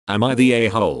Am I the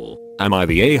a-hole? Am I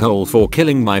the a-hole for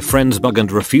killing my friend's bug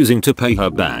and refusing to pay her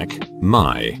back?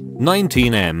 My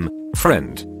 19M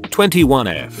friend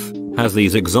 21F has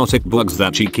these exotic bugs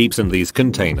that she keeps in these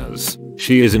containers.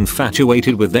 She is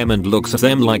infatuated with them and looks at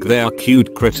them like they are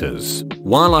cute critters,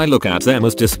 while I look at them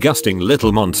as disgusting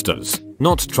little monsters.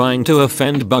 Not trying to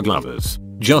offend bug lovers,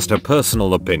 just a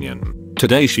personal opinion.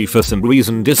 Today she for some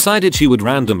reason decided she would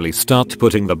randomly start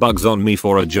putting the bugs on me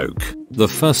for a joke. The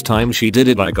first time she did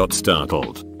it I got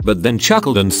startled, but then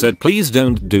chuckled and said please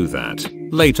don't do that.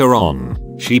 Later on,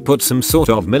 she put some sort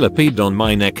of millipede on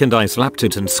my neck and I slapped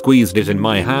it and squeezed it in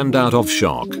my hand out of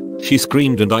shock. She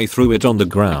screamed and I threw it on the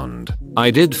ground.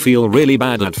 I did feel really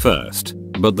bad at first,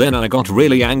 but then I got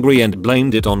really angry and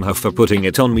blamed it on her for putting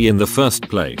it on me in the first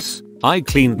place. I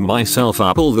cleaned myself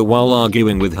up all the while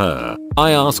arguing with her.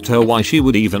 I asked her why she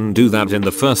would even do that in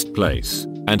the first place,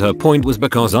 and her point was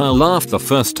because I laughed the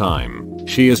first time.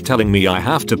 She is telling me I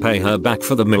have to pay her back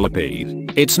for the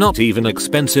millipede. It's not even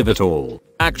expensive at all.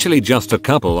 Actually just a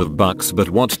couple of bucks,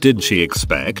 but what did she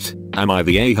expect? Am I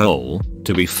the a-hole?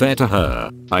 To be fair to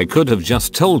her, I could have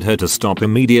just told her to stop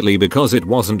immediately because it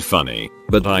wasn't funny,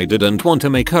 but I didn't want to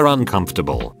make her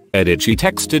uncomfortable. Edit, she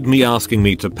texted me asking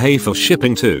me to pay for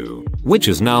shipping too, which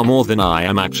is now more than I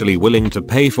am actually willing to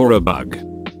pay for a bug.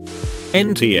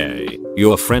 NTA,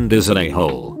 your friend is an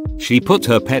a-hole. She put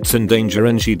her pets in danger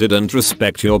and she didn't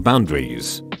respect your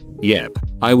boundaries. Yep,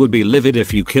 I would be livid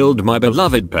if you killed my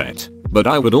beloved pet, but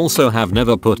I would also have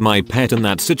never put my pet in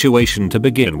that situation to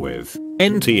begin with.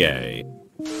 NTA.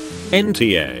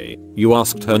 NTA, you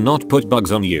asked her not put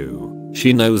bugs on you.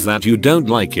 She knows that you don't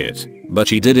like it, but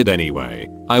she did it anyway.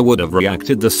 I would have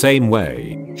reacted the same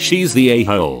way. She's the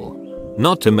a-hole.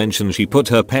 Not to mention she put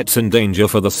her pets in danger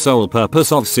for the sole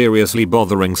purpose of seriously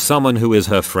bothering someone who is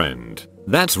her friend.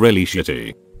 That's really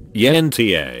shitty. Yeah,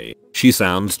 NTA. She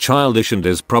sounds childish and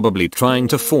is probably trying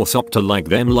to force up to like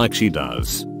them like she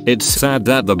does. It's sad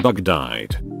that the bug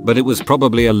died, but it was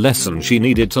probably a lesson she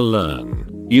needed to learn.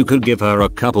 You could give her a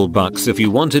couple bucks if you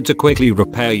wanted to quickly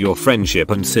repair your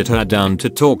friendship and sit her down to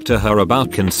talk to her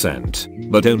about consent,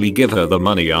 but only give her the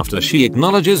money after she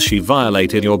acknowledges she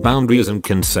violated your boundaries and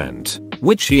consent,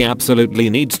 which she absolutely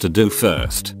needs to do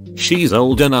first. She's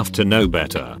old enough to know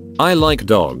better. I like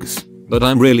dogs, but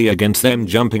I'm really against them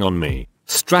jumping on me,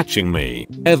 scratching me.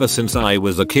 Ever since I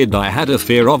was a kid I had a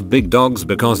fear of big dogs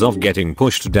because of getting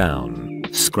pushed down,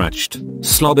 scratched,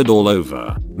 slobbered all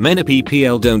over. Many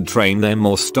people don't train them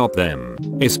or stop them,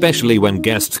 especially when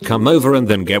guests come over and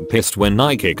then get pissed when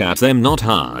I kick at them not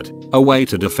hard. A way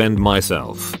to defend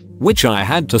myself, which I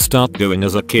had to start doing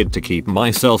as a kid to keep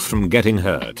myself from getting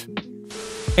hurt.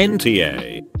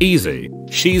 NTA, easy.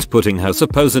 She's putting her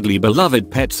supposedly beloved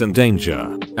pets in danger,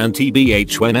 and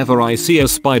TBH whenever I see a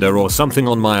spider or something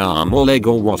on my arm or leg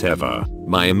or whatever,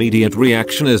 my immediate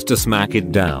reaction is to smack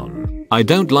it down. I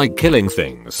don't like killing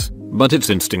things, but it's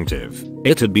instinctive.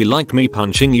 It'd be like me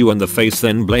punching you in the face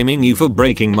then blaming you for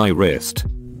breaking my wrist.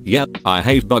 Yep, I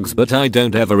hate bugs but I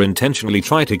don't ever intentionally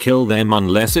try to kill them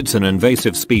unless it's an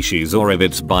invasive species or if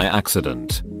it's by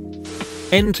accident.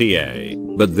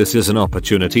 NTA, but this is an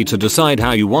opportunity to decide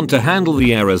how you want to handle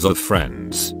the errors of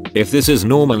friends. If this is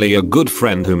normally a good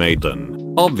friend who made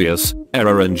an obvious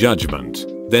error in judgment,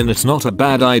 then it's not a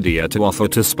bad idea to offer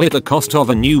to split the cost of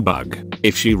a new bug.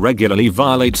 If she regularly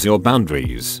violates your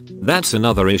boundaries, that's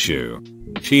another issue.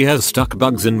 She has stuck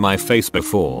bugs in my face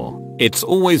before. It's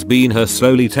always been her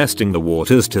slowly testing the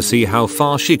waters to see how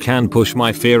far she can push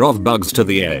my fear of bugs to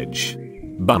the edge.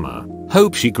 Bummer.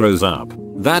 Hope she grows up.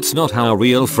 That's not how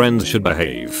real friends should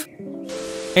behave.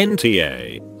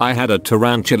 NTA, I had a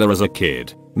tarantula as a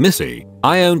kid, Missy.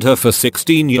 I owned her for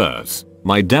 16 years.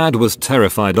 My dad was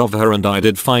terrified of her and I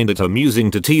did find it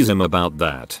amusing to tease him about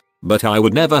that. But I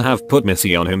would never have put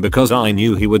Missy on him because I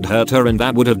knew he would hurt her and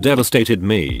that would have devastated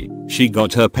me. She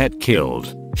got her pet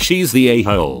killed. She's the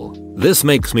a-hole. This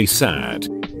makes me sad.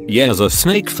 Yeah, as a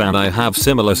snake fan I have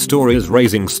similar stories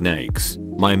raising snakes.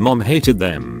 My mom hated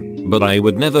them, but I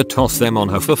would never toss them on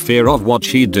her for fear of what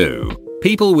she'd do.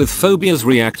 People with phobias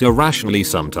react irrationally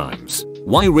sometimes.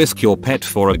 Why risk your pet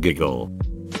for a giggle?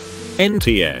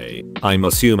 NTA, I'm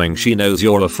assuming she knows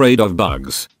you're afraid of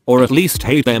bugs, or at least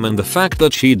hate them, and the fact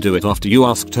that she'd do it after you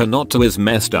asked her not to is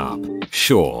messed up.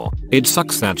 Sure, it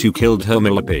sucks that you killed her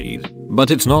millipede, but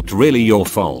it's not really your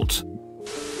fault.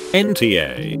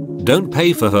 NTA, don't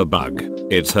pay for her bug,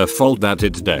 it's her fault that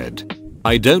it's dead.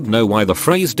 I don't know why the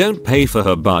phrase "don't pay for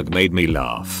her bug" made me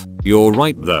laugh. You're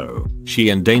right though, she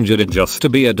endangered it just to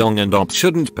be a dong and op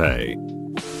shouldn't pay.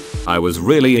 I was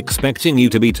really expecting you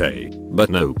to be Tay, but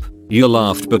nope. You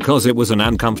laughed because it was an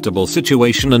uncomfortable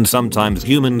situation and sometimes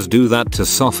humans do that to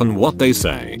soften what they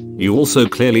say. You also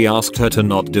clearly asked her to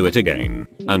not do it again.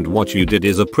 And what you did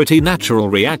is a pretty natural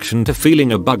reaction to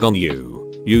feeling a bug on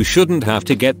you. You shouldn't have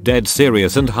to get dead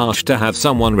serious and harsh to have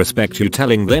someone respect you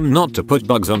telling them not to put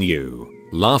bugs on you.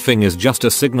 Laughing is just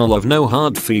a signal of no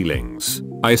hard feelings.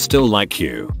 I still like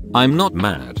you. I'm not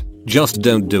mad. Just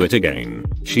don't do it again.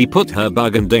 She put her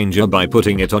bug in danger by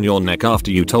putting it on your neck after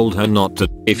you told her not to.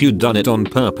 If you'd done it on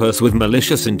purpose with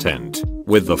malicious intent,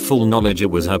 with the full knowledge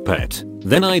it was her pet,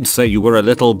 then I'd say you were a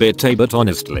little bit but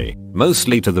honestly,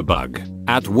 mostly to the bug.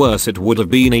 At worst it would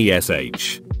have been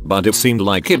ESH. But it seemed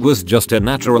like it was just a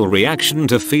natural reaction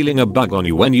to feeling a bug on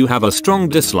you when you have a strong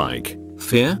dislike,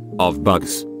 fear, of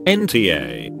bugs.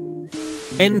 NTA.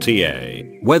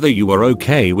 NTA. Whether you are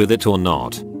okay with it or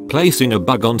not, placing a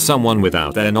bug on someone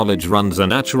without their knowledge runs a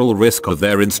natural risk of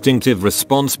their instinctive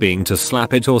response being to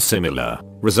slap it or similar,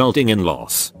 resulting in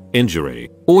loss, injury,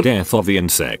 or death of the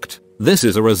insect. This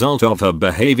is a result of her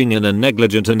behaving in a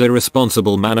negligent and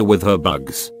irresponsible manner with her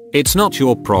bugs. It's not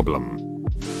your problem.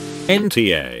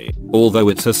 NTA. Although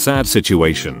it's a sad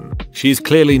situation, she's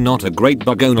clearly not a great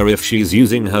bug owner if she's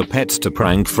using her pets to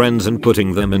prank friends and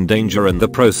putting them in danger in the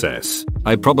process.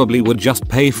 I probably would just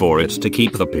pay for it to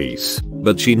keep the peace.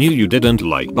 But she knew you didn't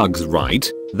like bugs, right?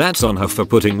 That's on her for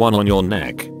putting one on your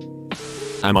neck.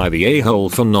 Am I the a-hole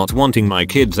for not wanting my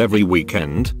kids every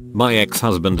weekend? My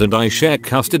ex-husband and I share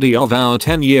custody of our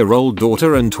 10-year-old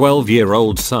daughter and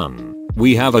 12-year-old son.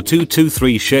 We have a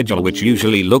 2-2-3 schedule, which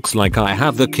usually looks like I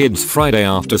have the kids Friday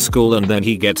after school and then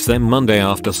he gets them Monday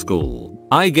after school.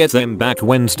 I get them back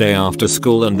Wednesday after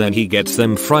school and then he gets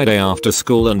them Friday after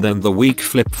school, and then the week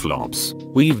flip-flops.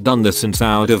 We've done this since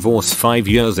our divorce 5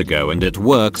 years ago and it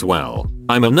works well.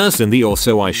 I'm a nurse in the ER,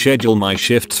 so I schedule my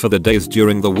shifts for the days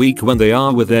during the week when they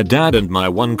are with their dad, and my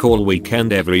one call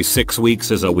weekend every 6 weeks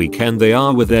is a weekend they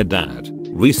are with their dad.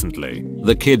 Recently,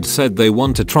 the kids said they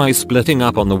want to try splitting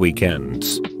up on the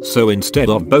weekends. So instead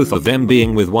of both of them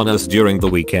being with one us during the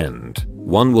weekend,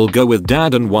 one will go with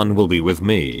dad and one will be with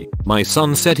me. My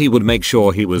son said he would make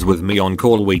sure he was with me on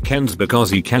call weekends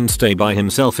because he can stay by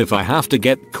himself if I have to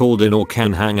get called in or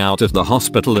can hang out at the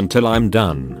hospital until I'm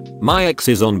done. My ex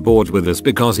is on board with this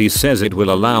because he says it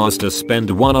will allow us to spend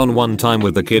one-on-one time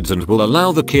with the kids and will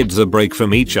allow the kids a break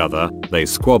from each other. They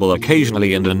squabble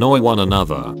occasionally and annoy one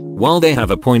another. While they have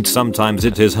a point, sometimes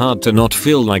it is hard to not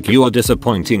feel like you are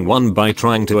disappointing one by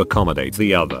trying to accommodate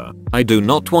the other. I do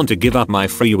not want to give up my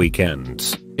free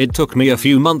weekends. It took me a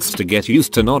few months to get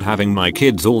used to not having my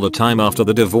kids all the time after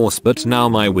the divorce, but now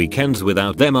my weekends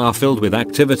without them are filled with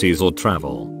activities or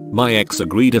travel. My ex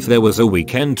agreed if there was a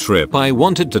weekend trip I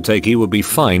wanted to take, he would be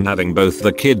fine having both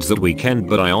the kids that weekend,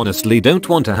 but I honestly don't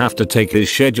want to have to take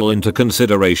his schedule into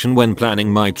consideration when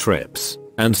planning my trips.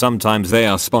 And sometimes they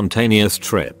are spontaneous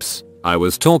trips. I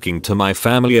was talking to my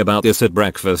family about this at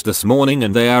breakfast this morning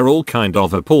and they are all kind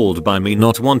of appalled by me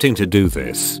not wanting to do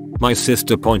this. My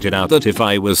sister pointed out that if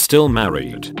I was still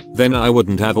married, then I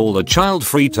wouldn't have all the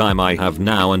child-free time I have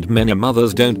now, and many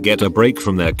mothers don't get a break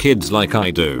from their kids like I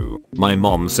do. My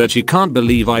mom said she can't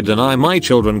believe I deny my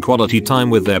children quality time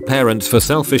with their parents for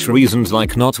selfish reasons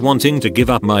like not wanting to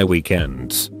give up my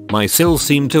weekends. My sil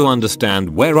seemed to understand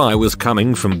where I was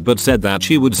coming from, but said that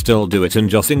she would still do it and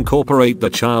just incorporate the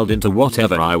child into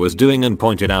whatever I was doing, and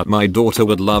pointed out my daughter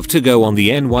would love to go on the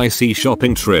NYC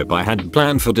shopping trip I had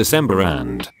planned for December,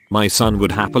 and my son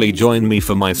would happily join me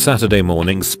for my Saturday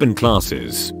morning spin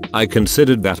classes. I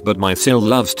considered that, but my sil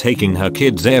loves taking her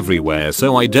kids everywhere,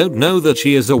 so I don't know that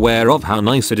she is aware of how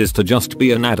nice it is to just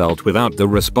be an adult without the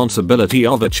responsibility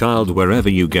of a child wherever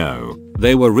you go.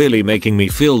 They were really making me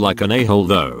feel like an a-hole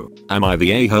though. Am I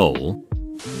the a-hole?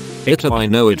 AITA. I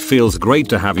know it feels great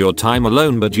to have your time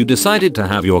alone, but you decided to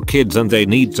have your kids and they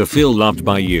need to feel loved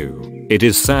by you. It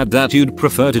is sad that you'd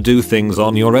prefer to do things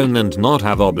on your own and not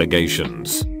have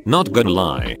obligations. Not gonna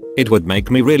lie, it would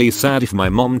make me really sad if my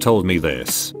mom told me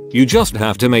this. You just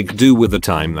have to make do with the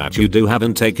time that you do have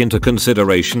and take into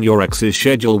consideration your ex's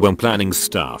schedule when planning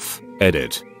stuff.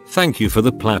 Edit. Thank you for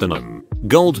the platinum,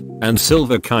 gold, and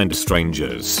silver kind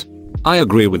strangers. I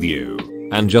agree with you.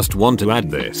 And just want to add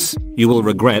this, you will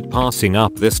regret passing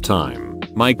up this time.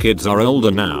 My kids are older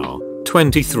now,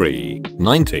 23,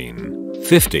 19,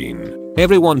 15.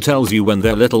 Everyone tells you when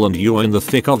they're little and you're in the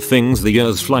thick of things the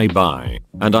years fly by.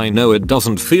 And I know it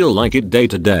doesn't feel like it day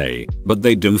to day, but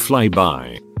they do fly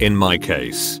by. In my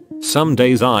case, some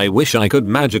days I wish I could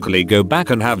magically go back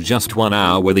and have just 1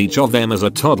 hour with each of them as a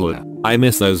toddler. I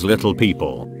miss those little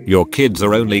people. Your kids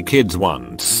are only kids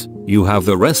once. You have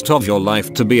the rest of your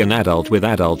life to be an adult with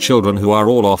adult children who are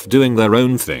all off doing their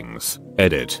own things.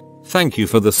 Edit. Thank you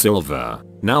for the silver.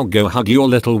 Now go hug your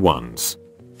little ones.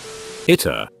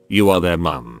 AITA. You are their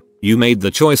mum. You made the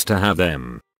choice to have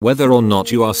them. Whether or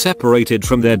not you are separated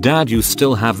from their dad, you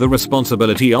still have the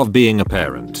responsibility of being a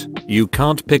parent. You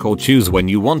can't pick or choose when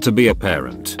you want to be a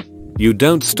parent. You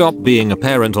don't stop being a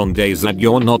parent on days that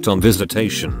you're not on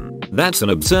visitation. That's an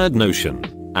absurd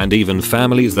notion. And even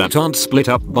families that aren't split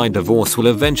up by divorce will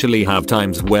eventually have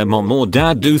times where mom or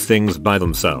dad do things by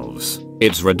themselves.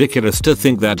 It's ridiculous to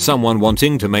think that someone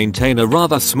wanting to maintain a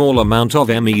rather small amount of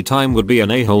me time would be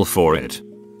an a-hole for it.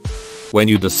 When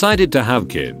you decided to have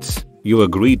kids, you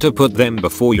agreed to put them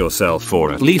before yourself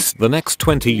for at least the next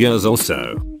 20 years or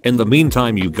so. In the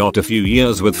meantime, you got a few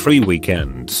years with free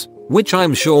weekends, which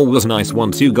I'm sure was nice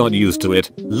once you got used to it.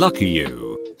 Lucky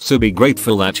you. So be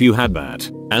grateful that you had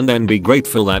that, and then be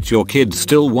grateful that your kids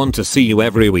still want to see you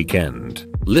every weekend.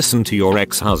 Listen to your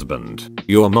ex-husband,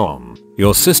 your mom,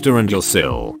 your sister and your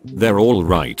sil. They're all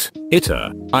right.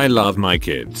 AITA. I love my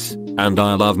kids. And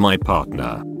I love my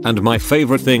partner. And my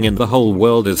favorite thing in the whole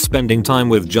world is spending time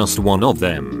with just one of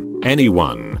them.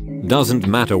 Anyone. Doesn't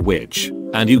matter which.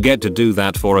 And you get to do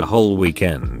that for a whole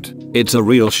weekend. It's a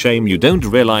real shame you don't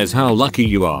realize how lucky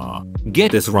you are.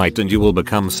 Get this right and you will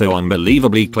become so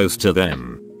unbelievably close to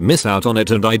them. Miss out on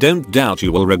it and I don't doubt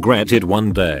you will regret it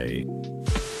one day.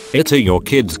 AITA. Your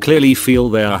kids clearly feel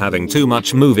they are having too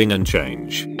much moving and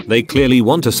change. They clearly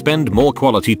want to spend more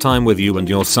quality time with you and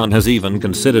your son has even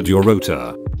considered your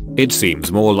rota. It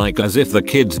seems more like as if the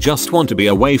kids just want to be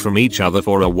away from each other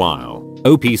for a while.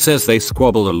 OP says they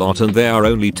squabble a lot and they are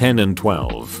only 10 and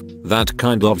 12. That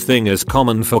kind of thing is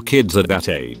common for kids at that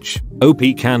age. OP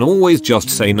can always just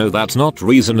say no, that's not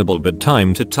reasonable, but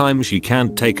time to time she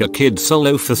can't take a kid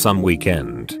solo for some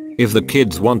weekend. If the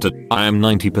kids want it, I am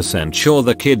 90% sure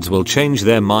the kids will change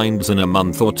their minds in a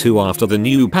month or two after the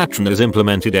new pattern is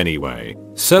implemented anyway.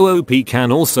 So OP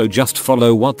can also just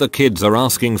follow what the kids are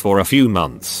asking for a few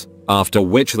months, after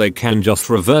which they can just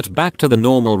revert back to the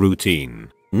normal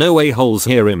routine. No a-holes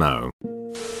here, Imo.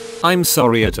 I'm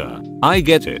sorry, AITA. I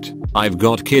get it. I've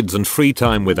got kids and free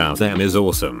time without them is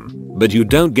awesome. But you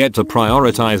don't get to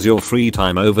prioritize your free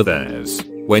time over theirs.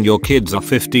 When your kids are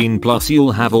 15 plus,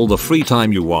 you'll have all the free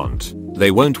time you want.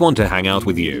 They won't want to hang out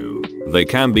with you. They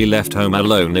can be left home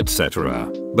alone,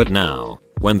 etc. But now,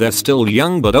 when they're still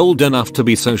young but old enough to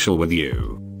be social with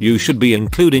you, you should be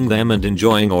including them and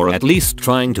enjoying, or at least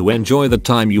trying to enjoy, the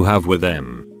time you have with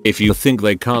them. If you think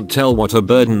they can't tell what a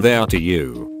burden they are to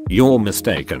you, you're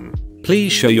mistaken.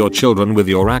 Please show your children with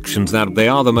your actions that they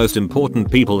are the most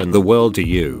important people in the world to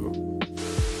you.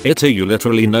 AITA. You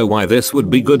literally know why this would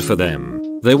be good for them.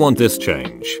 They want this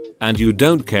change. And you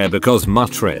don't care because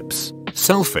much trips.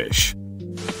 Selfish.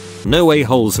 No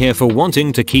a-holes here for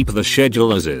wanting to keep the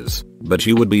schedule as is. But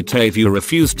you would be if you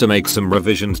refused to make some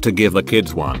revisions to give the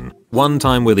kids one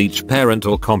time with each parent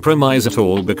or compromise at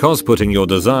all, because putting your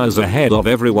desires ahead of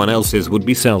everyone else's would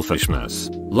be selfishness.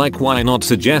 Like, why not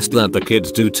suggest that the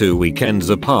kids do 2 weekends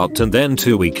apart and then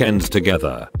 2 weekends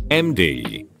together?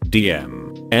 MD.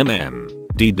 DM. MM.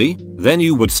 DD? Then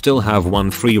you would still have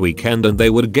 1 free weekend and they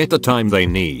would get the time they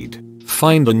need.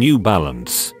 Find a new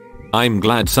balance. I'm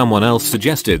glad someone else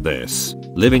suggested this.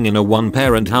 Living in a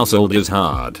 1-parent household is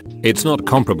hard. It's not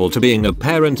comparable to being a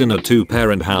parent in a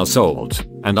 2-parent household,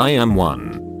 and I am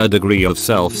one. A degree of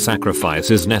self-sacrifice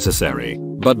is necessary,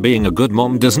 but being a good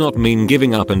mom does not mean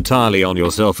giving up entirely on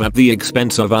yourself at the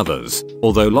expense of others,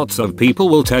 although lots of people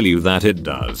will tell you that it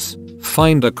does.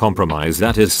 Find a compromise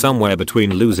that is somewhere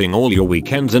between losing all your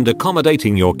weekends and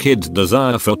accommodating your kids'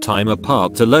 desire for time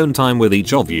apart to alone time with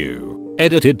each of you.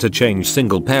 Edited to change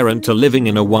single parent to living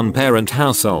in a 1-parent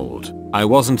household. I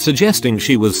wasn't suggesting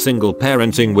she was single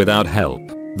parenting without help.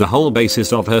 The whole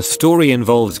basis of her story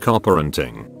involves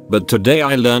co-parenting. But today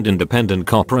I learned independent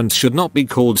co-parents should not be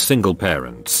called single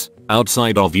parents.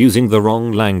 Outside of using the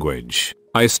wrong language,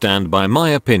 I stand by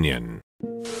my opinion.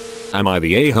 Am I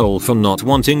the a-hole for not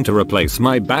wanting to replace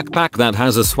my backpack that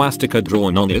has a swastika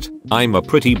drawn on it? I'm a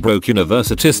pretty broke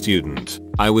university student.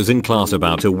 I was in class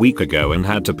about a week ago and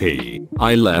had to pee.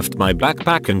 I left my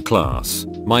backpack in class.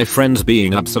 My friends,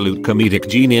 being absolute comedic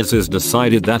geniuses,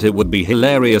 decided that it would be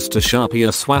hilarious to Sharpie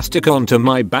a swastika onto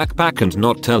my backpack and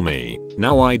not tell me.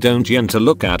 Now I don't tend to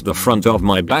look at the front of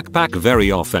my backpack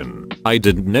very often. I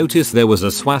didn't notice there was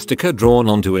a swastika drawn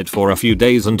onto it for a few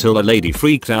days until a lady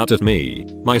freaked out at me.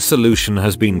 My solution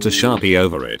has been to Sharpie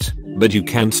over it, but you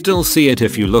can still see it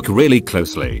if you look really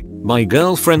closely. My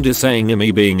girlfriend is saying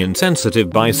me being insensitive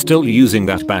by still using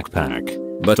that backpack.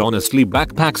 But honestly,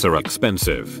 backpacks are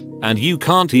expensive, and you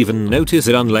can't even notice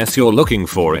it unless you're looking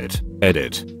for it.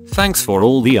 Edit. Thanks for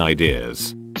all the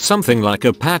ideas. Something like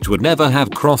a patch would never have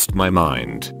crossed my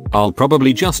mind. I'll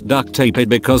probably just duct tape it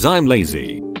because I'm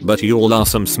lazy. But you all are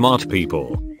some smart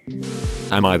people.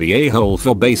 Am I the a-hole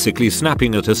for basically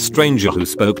snapping at a stranger who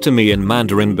spoke to me in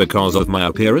Mandarin because of my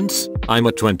appearance? I'm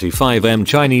a 25M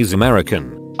Chinese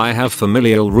American. I have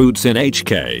familial roots in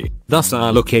HK, thus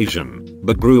I look Asian,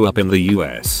 but grew up in the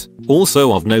US.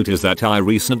 Also of note is that I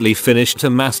recently finished a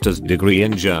master's degree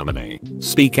in Germany,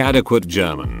 speak adequate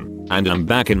German, and am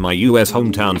back in my US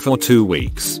hometown for 2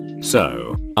 weeks.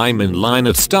 So, I'm in line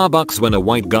at Starbucks when a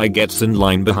white guy gets in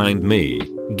line behind me,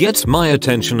 gets my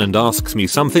attention and asks me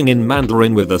something in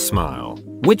Mandarin with a smile,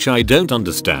 which I don't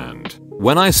understand.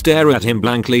 When I stare at him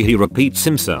blankly he repeats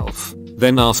himself,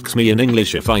 then asks me in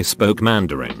English if I spoke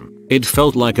Mandarin. It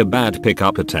felt like a bad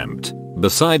pickup attempt.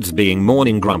 Besides being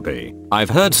morning grumpy, I've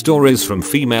heard stories from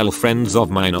female friends of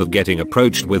mine of getting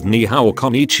approached with ni hao or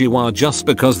konnichiwa just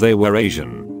because they were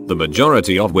Asian, the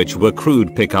majority of which were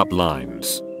crude pickup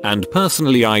lines. And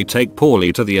personally I take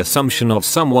poorly to the assumption of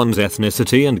someone's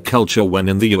ethnicity and culture when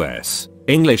in the US,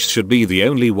 English should be the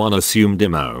only one assumed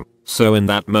immer. So in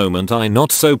that moment I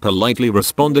not so politely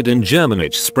responded in German: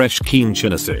 Ich spreche kein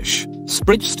Chinesisch.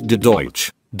 Sprichst du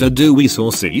Deutsch? Du wie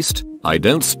siehst? I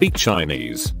don't speak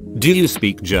Chinese. Do you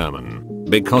speak German?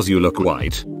 Because you look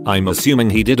white. I'm assuming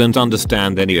he didn't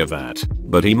understand any of that,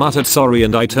 but he muttered sorry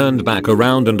and I turned back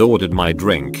around and ordered my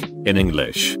drink, in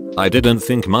English. I didn't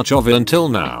think much of it until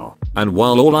now, and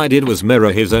while all I did was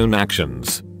mirror his own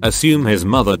actions, assume his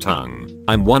mother tongue,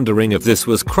 I'm wondering if this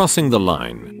was crossing the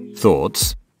line.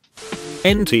 Thoughts?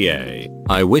 NTA.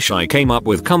 I wish I came up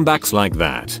with comebacks like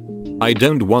that. I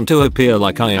don't want to appear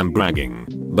like I am bragging,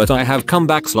 but I have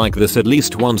comebacks like this at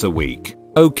least once a week.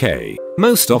 Okay,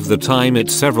 most of the time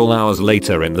it's several hours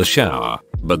later in the shower,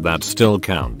 but that still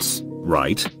counts,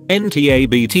 right?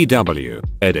 NTABTW.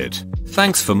 Edit.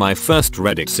 Thanks for my first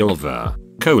Reddit silver. :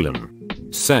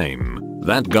 Same.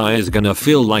 That guy is gonna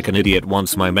feel like an idiot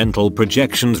once my mental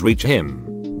projections reach him.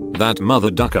 That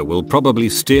mother ducker will probably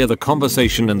steer the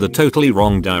conversation in the totally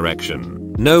wrong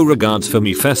direction. No regards for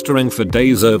me festering for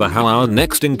days over how our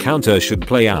next encounter should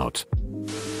play out.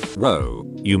 Bro,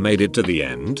 you made it to the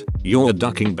end? You're a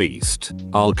ducking beast.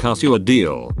 I'll cut you a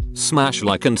deal. Smash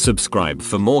like and subscribe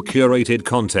for more curated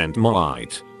content.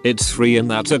 It's free and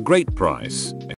that's a great price.